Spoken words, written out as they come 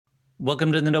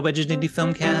Welcome to the No Budget Indie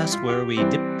Filmcast, where we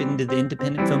dip into the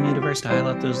independent film universe to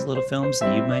highlight those little films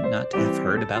that you might not have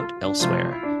heard about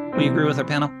elsewhere. Will you agree with our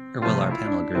panel, or will our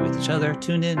panel agree with each other?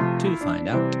 Tune in to find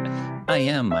out. I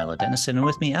am Milo Dennison, and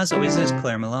with me, as always, is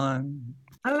Claire Milan.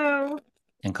 Hello.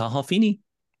 And Cathal Feeney.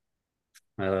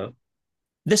 Hello.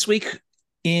 This week,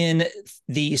 in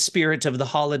the spirit of the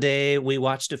holiday, we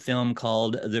watched a film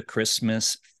called The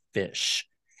Christmas Fish.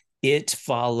 It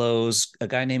follows a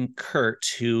guy named Kurt,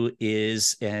 who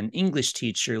is an English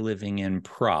teacher living in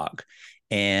Prague.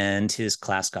 And his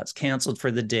class got canceled for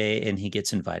the day, and he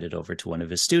gets invited over to one of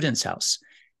his students' house.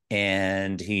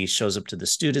 And he shows up to the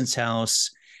student's house.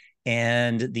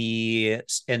 And by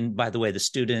the way,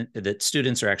 the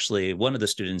students are actually, one of the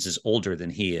students is older than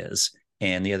he is.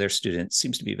 And the other student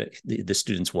seems to be, the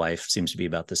student's wife seems to be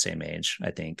about the same age,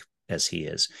 I think, as he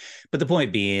is. But the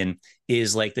point being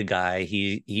is, like, the guy,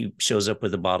 he shows up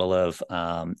with a bottle of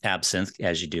absinthe,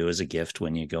 as you do as a gift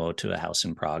when you go to a house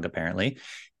in Prague, apparently,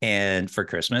 and for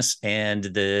Christmas. And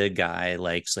the guy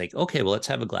likes, like, okay, well, let's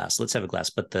have a glass.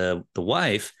 But the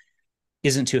wife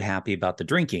isn't too happy about the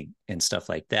drinking and stuff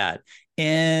like that.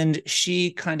 And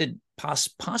she kind of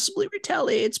possibly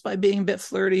retaliates by being a bit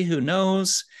flirty. Who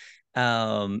knows?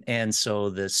 And so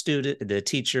the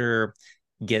teacher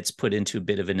gets put into a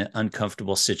bit of an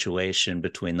uncomfortable situation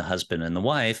between the husband and the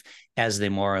wife, as they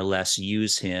more or less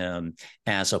use him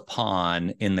as a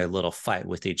pawn in their little fight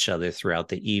with each other throughout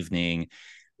the evening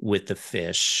with the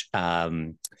fish.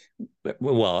 And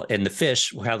the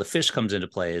fish, how the fish comes into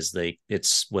play is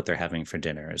it's what they're having for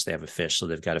dinner is they have a fish. So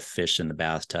they've got a fish in the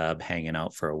bathtub hanging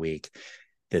out for a week,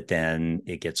 that then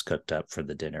it gets cooked up for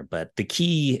the dinner. But the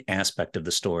key aspect of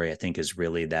the story, I think, is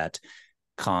really that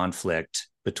conflict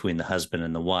between the husband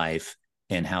and the wife,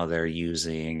 and how they're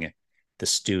using the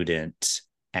student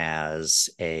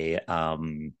as a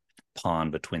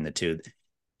pawn between the two.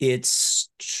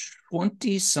 It's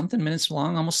 20 something minutes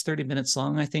long, almost 30 minutes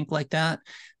long, I think, like that.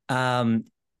 And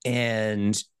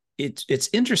it's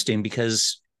interesting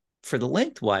because for the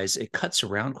lengthwise, it cuts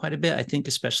around quite a bit, I think,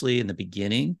 especially in the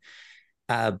beginning.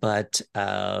 But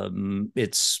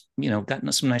it's,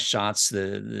 gotten some nice shots.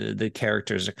 The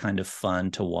characters are kind of fun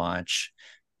to watch.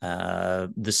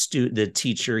 The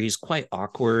teacher, he's quite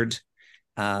awkward,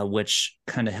 which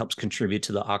kind of helps contribute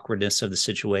to the awkwardness of the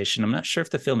situation. I'm not sure if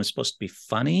the film is supposed to be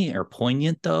funny or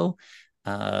poignant, though.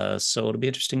 So it'll be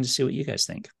interesting to see what you guys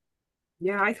think.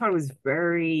 Yeah, I thought it was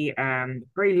very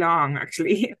long,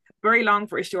 actually. Very long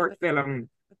for a short film.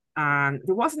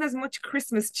 There wasn't as much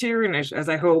Christmas cheer in it as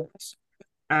I hoped.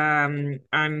 And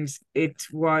it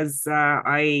was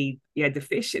the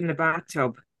fish in the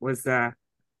bathtub was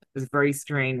very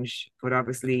strange. But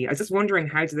obviously, I was just wondering,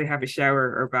 how do they have a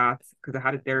shower or bath? Because they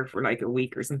had it there for like a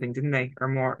week or something, didn't they, or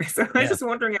more? So I was Yeah. just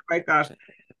wondering about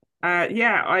that.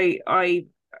 Yeah, I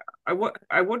kind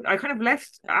of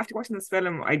left after watching this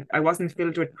film. I wasn't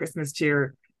filled with Christmas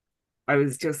cheer. I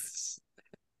was just,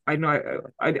 I don't know,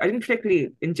 I didn't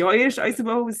particularly enjoy it. I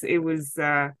suppose it was.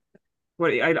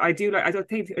 But I do like. I don't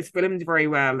think it's filmed very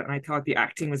well, and I thought the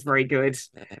acting was very good,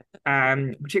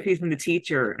 particularly from the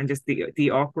teacher, and just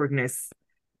the awkwardness.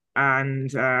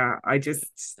 And I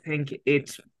just think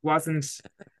it wasn't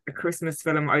a Christmas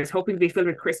film. I was hoping to be filled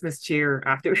with Christmas cheer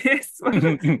after this, but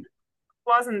it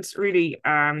wasn't really.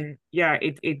 Yeah,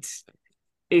 I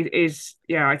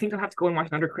think I'll have to go and watch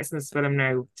another Christmas film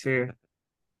now to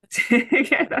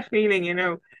get that feeling.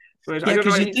 But I Yeah, don't know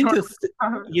because any thoughts.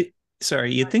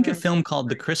 you'd think a film called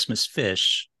The Christmas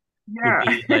Fish would Yeah.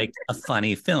 be like a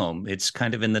funny film. It's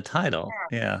kind of in the title.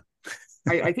 Yeah.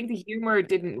 I think the humor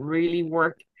didn't really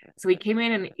work. So he came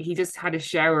in and he just had a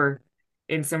shower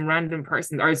in some random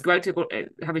person, or was about to go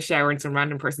have a shower in some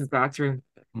random person's bathroom.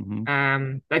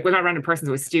 Mm-hmm. Like, well, not random person's,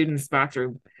 it was student's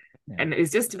bathroom. Yeah. And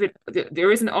it's just a bit,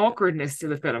 there is an awkwardness to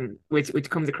the film, which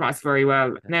comes across very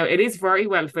well. Now, it is very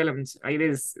well filmed. It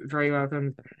is very well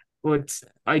filmed, but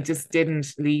I just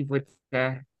didn't leave with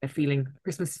a feeling,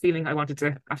 Christmas feeling I wanted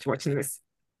to after watching this.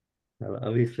 Well,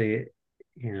 obviously,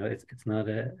 it's not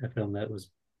a film that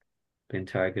was being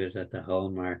targeted at the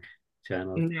Hallmark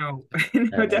channel. No,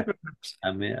 no, Uh, definitely.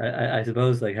 I mean, I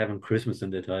suppose, like, having Christmas in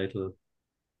the title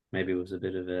maybe was a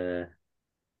bit of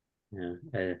you know,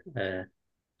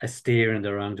 a steer in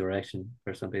the wrong direction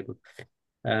for some people.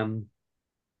 Um,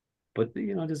 but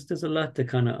there's a lot to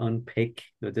kind of unpick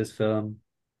with this film.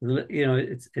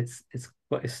 It's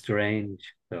quite a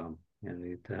strange film.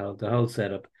 The whole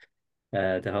setup,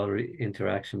 the whole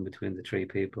interaction between the three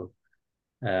people.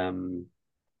 Um,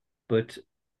 but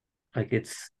like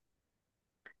it's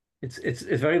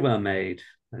very well made,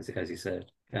 as you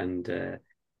said, and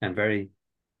very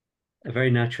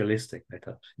very naturalistic, I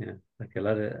thought. Like a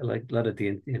lot of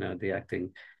the the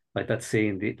acting, like that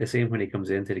scene, the scene when he comes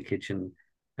into the kitchen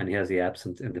and he has the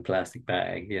absinthe in the plastic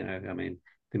bag. I mean,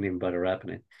 didn't even bother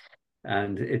wrapping it,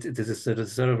 and it's a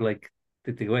sort of like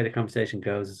the way the conversation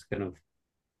goes is kind of,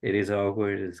 it is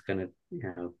awkward. It's kind of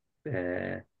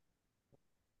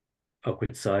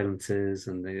awkward silences,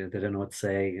 and they don't know what to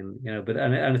say, and but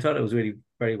and I thought it was really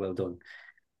very well done.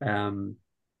 Um,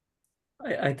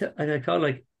 I thought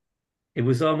like it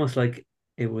was almost like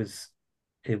it was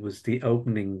it was the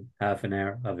opening half an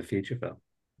hour of a feature film.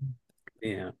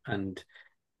 And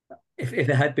if it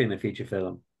had been a feature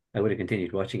film, I would have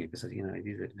continued watching it, because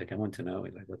like I want to know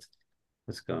like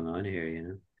what's going on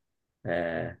here,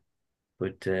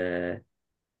 but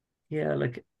yeah,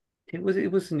 like it was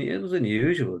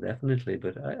unusual, definitely,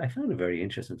 but I found it very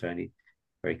interesting, very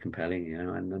compelling,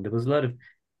 and there was a lot of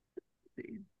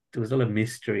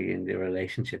mystery in the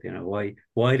relationship.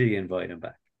 Why did he invite him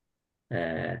back?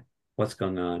 What's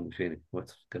going on between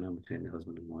the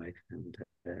husband and wife, and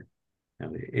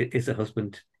is the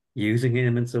husband using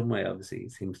him in some way? Obviously,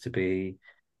 it seems to be,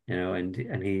 and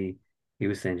he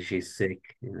was saying she's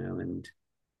sick, and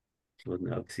she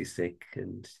wasn't obviously sick,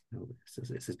 and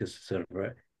it's just sort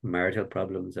of marital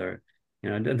problems, or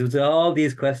and there's all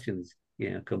these questions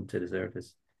come to the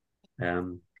surface.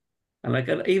 And like,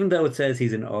 even though it says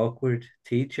he's an awkward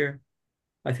teacher,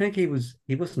 I think he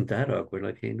wasn't that awkward.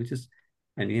 Like, he was just,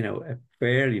 and a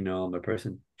fairly normal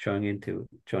person thrown into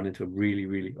a really,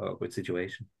 really awkward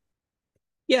situation.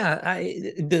 Yeah,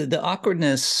 the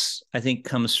awkwardness I think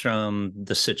comes from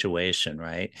the situation,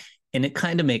 right? And it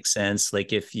kind of makes sense,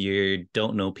 like if you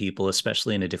don't know people,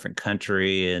 especially in a different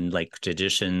country, and like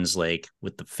traditions, like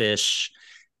with the fish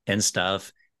and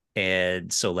stuff.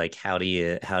 And so, like, how do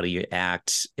you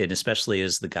act? And especially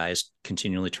as the guy's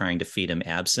continually trying to feed him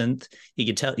absinthe, he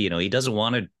can tell, he doesn't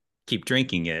want to keep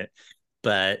drinking it,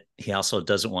 but he also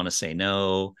doesn't want to say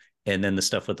no. And then the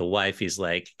stuff with the wife, he's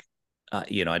like, I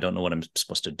don't know what I'm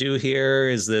supposed to do here.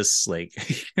 Is this like,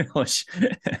 how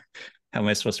am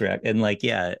I supposed to react? And like,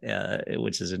 yeah,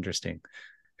 which is interesting.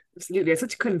 Absolutely.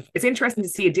 It's interesting to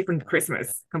see a different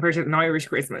Christmas compared to an Irish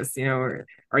Christmas, or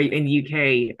in the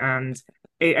UK. And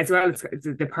as well,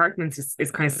 the apartments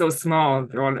is kind of so small,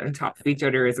 they're all on top of each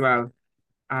other as well.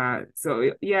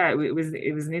 So yeah, it was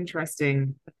an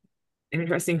interesting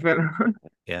film.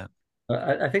 Yeah.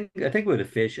 I think with a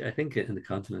fish, I think in the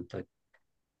continent, like,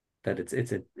 that it's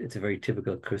a very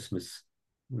typical Christmas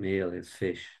meal is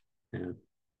fish.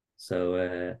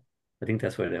 So I think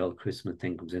that's where the whole Christmas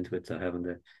thing comes into it. So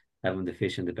having the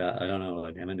fish in the bath, I don't know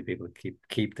like how many people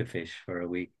keep the fish for a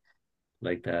week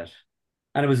like that.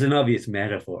 And it was an obvious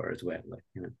metaphor as well, like,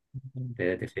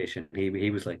 the fish, and he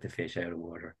was like the fish out of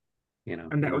water, And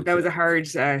he that wants was it. a hard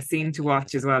scene to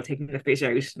watch as well, taking the fish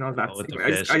out and all that. Oh, with the I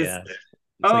just, fish, I just, yeah.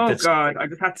 It's like oh that's God, I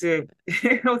just had to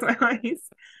close my eyes.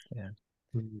 yeah.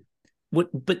 Mhm.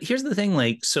 But here's the thing,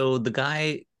 like, so the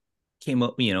guy came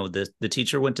up, the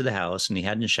teacher went to the house and he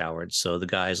hadn't showered. So the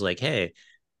guy's like, hey,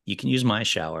 you can use my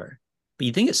shower. But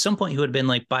you think at some point he would have been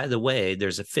like, by the way,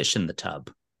 there's a fish in the tub,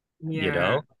 you Yeah,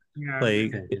 know? yeah.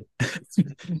 Like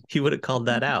he would have called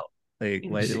that out. Like,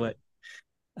 what?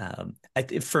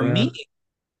 For me, Well,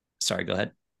 sorry, go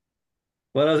ahead.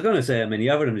 I was going to say, I mean, he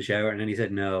offered him the shower, and then he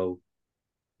said no.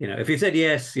 If he said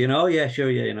yes, yeah, sure,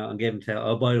 yeah, and gave him tell,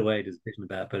 oh, by the way, there's a fish in the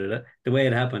bath, but the way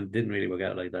it happened didn't really work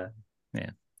out like that.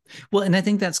 Yeah. Well, and I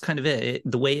think that's kind of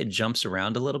the way it jumps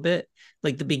around a little bit.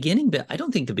 Like the beginning bit, I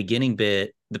don't think the beginning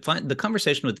bit, the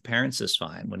conversation with the parents is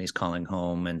fine when he's calling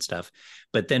home and stuff,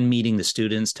 but then meeting the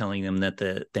students, telling them that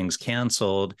the thing's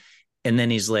canceled, and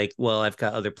then he's like, "Well, I've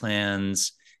got other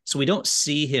plans." So we don't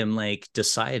see him like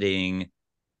deciding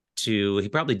to. He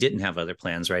probably didn't have other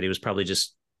plans, right? He was probably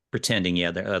just pretending he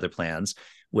had other plans,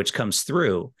 which comes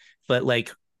through. But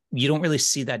like you don't really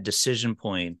see that decision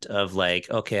point of like,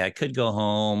 okay, I could go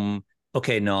home.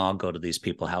 Okay, no, I'll go to these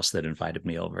people's house that invited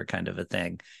me over, kind of a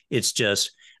thing. It's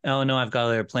just, oh no, I've got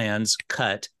other plans.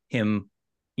 Cut him,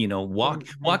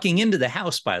 walking into the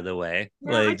house, by the way,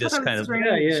 Yeah, I like thought just that was kind of,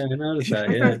 Yeah, strange. yeah, I noticed that. I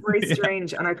thought Yeah, it was very yeah,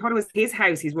 strange, and I thought it was his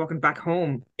house. He's walking back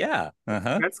home. yeah,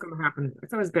 uh-huh. That's going to happen. I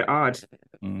thought it was a bit odd.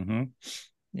 Mm-hmm.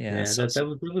 Yeah, yeah. so That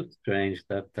was strange.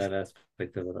 That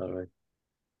aspect of it, all right.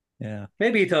 yeah,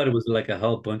 Maybe he thought it was like a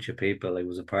whole bunch of people. Like it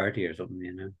was a party or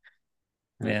something,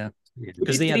 Uh, yeah, yeah. But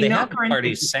because did he they have knock the or party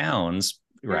anything? sounds,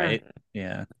 Yeah. right?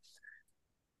 Yeah,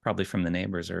 probably from the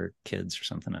neighbors or kids or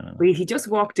something. I don't know. But he just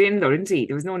walked in though, didn't he?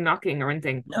 There was no knocking or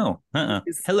anything. No,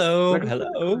 Just hello, went into the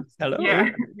hello, house. hello. Yeah,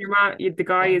 the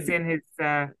guy is in his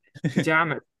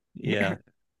pajamas. Yeah,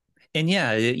 and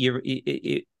yeah,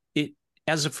 it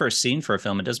as a first scene for a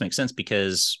film, it does make sense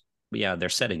because yeah, they're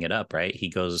setting it up, right?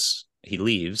 He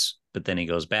leaves, but then he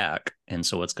goes back. And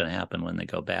so what's going to happen when they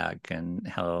go back, and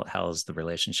how's the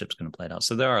relationships going to play out?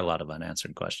 So there are a lot of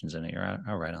unanswered questions in it. You're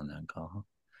all right on that call.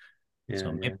 Yeah,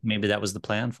 So yeah. maybe that was the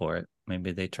plan for it.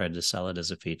 Maybe they tried to sell it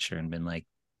as a feature and been like,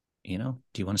 do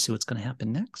you want to see what's going to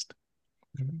happen next?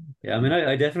 Yeah, I mean,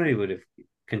 I definitely would have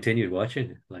continued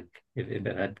watching it. Like if it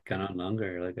had gone on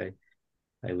longer, like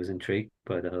I was intrigued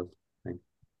by the whole thing.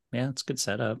 Yeah, it's a good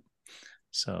setup.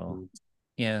 So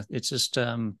yeah, it's just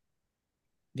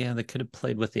yeah, they could have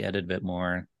played with the edit a bit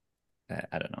more.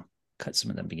 I don't know, cut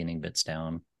some of the beginning bits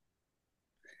down,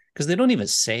 because they don't even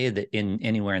say that in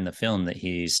anywhere in the film that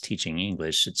he's teaching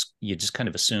English. It's, you just kind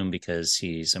of assume because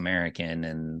he's American,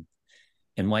 and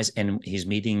he's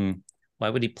meeting. Why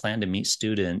would he plan to meet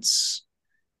students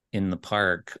in the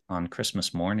park on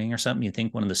Christmas morning or something? You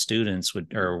think one of the students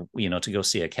would, or to go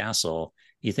see a castle,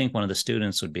 you think one of the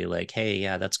students would be like, hey,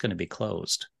 yeah, that's going to be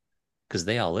closed, because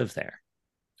they all live there.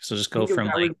 So just I go think from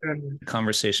that like was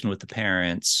conversation with the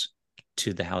parents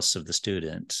to the house of the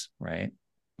student, right?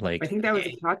 I Like, think that was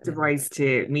a plot device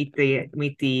to meet the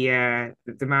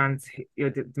man's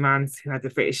the man's who had the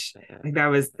fish. I think that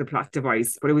was the plot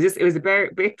device, but it was a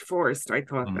bit forced. I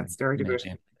thought that started it.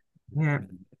 maybe. Yeah.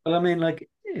 Well, I mean, like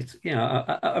it's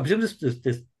I presume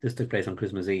this took place on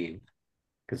Christmas Eve,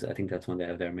 because I think that's when they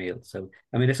have their meal. So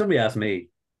I mean, if somebody asked me,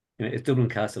 is Dublin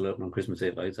Castle open on Christmas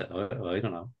Eve? I'd say, I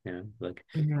don't know. Like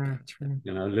Yeah, true.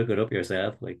 look it up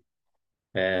yourself. Like,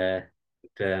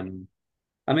 um,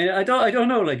 I mean, I don't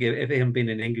know. Like, if him being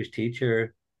an English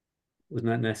teacher was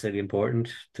not necessarily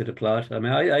important to the plot. I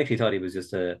mean, I actually thought he was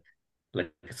just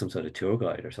like some sort of tour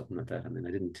guide or something like that. I mean,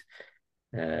 I didn't.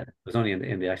 It was only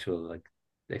in the actual like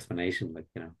explanation, like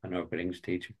an Oxford English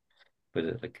teacher, but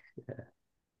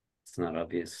it's not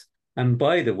obvious. And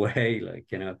by the way, like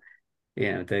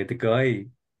the guy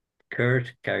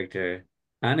Kurt character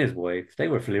and his wife, they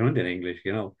were fluent in English.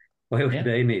 Why would Yeah.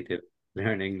 they need to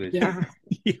learn English? Yeah.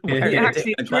 Why are Yeah, they taking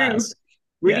actually the true. class?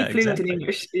 Really Yeah, fluent in exactly.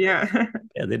 English. Yeah.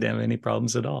 Yeah, they didn't have any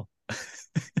problems at all.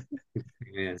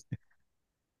 Yeah.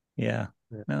 Yeah,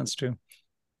 no, it's true.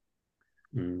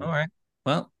 Mm. All right.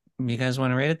 Well, you guys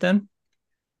want to rate it then?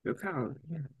 Look how.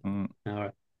 Mm,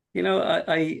 All right.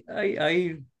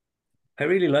 I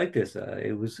really like this.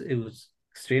 It was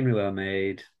extremely well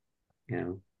made,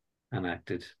 and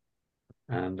acted,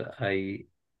 and I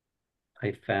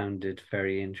found it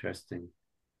very interesting,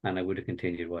 and I would have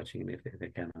continued watching it if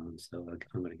it came on. So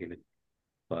I'm going to give it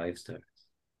 5 stars.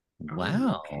 Oh, okay.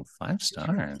 wow, 5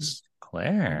 stars.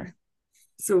 Claire.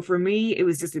 So for me, it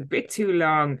was just a bit too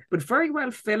long, but very well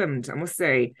filmed, I must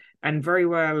say, and very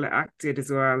well acted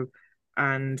as well.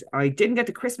 And I didn't get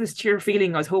the Christmas cheer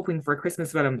feeling I was hoping for a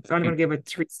Christmas film, so I'm going to give it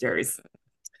 3 stars.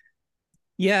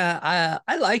 Yeah,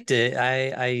 I liked it.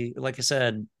 I like I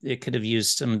said, it could have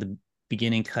used some of the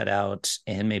beginning cut out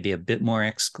and maybe a bit more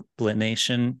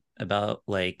explanation about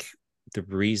like the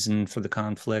reason for the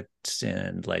conflict,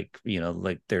 and like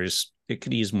it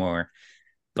could use more.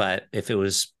 But if it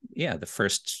was, yeah, the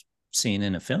first scene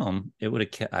in a film, I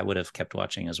would have kept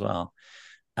watching as well.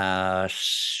 So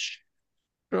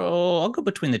I'll go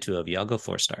between the two of you. I'll go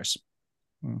 4 stars.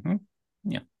 Mm-hmm.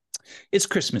 Yeah, it's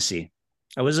Christmassy.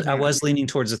 I Yeah. was leaning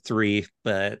towards a 3,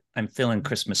 but I'm feeling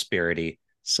Christmas spirity,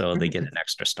 so they get an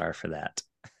extra star for that.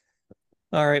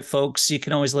 All right, folks, you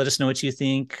can always let us know what you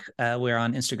think. We're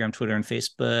on Instagram, Twitter, and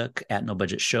Facebook at No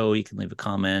Budget Show. You can leave a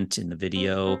comment in the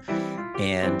video.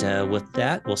 And with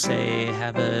that, we'll say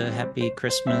have a happy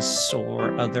Christmas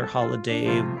or other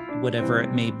holiday, whatever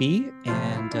it may be.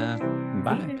 And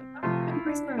bye. Happy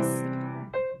Christmas.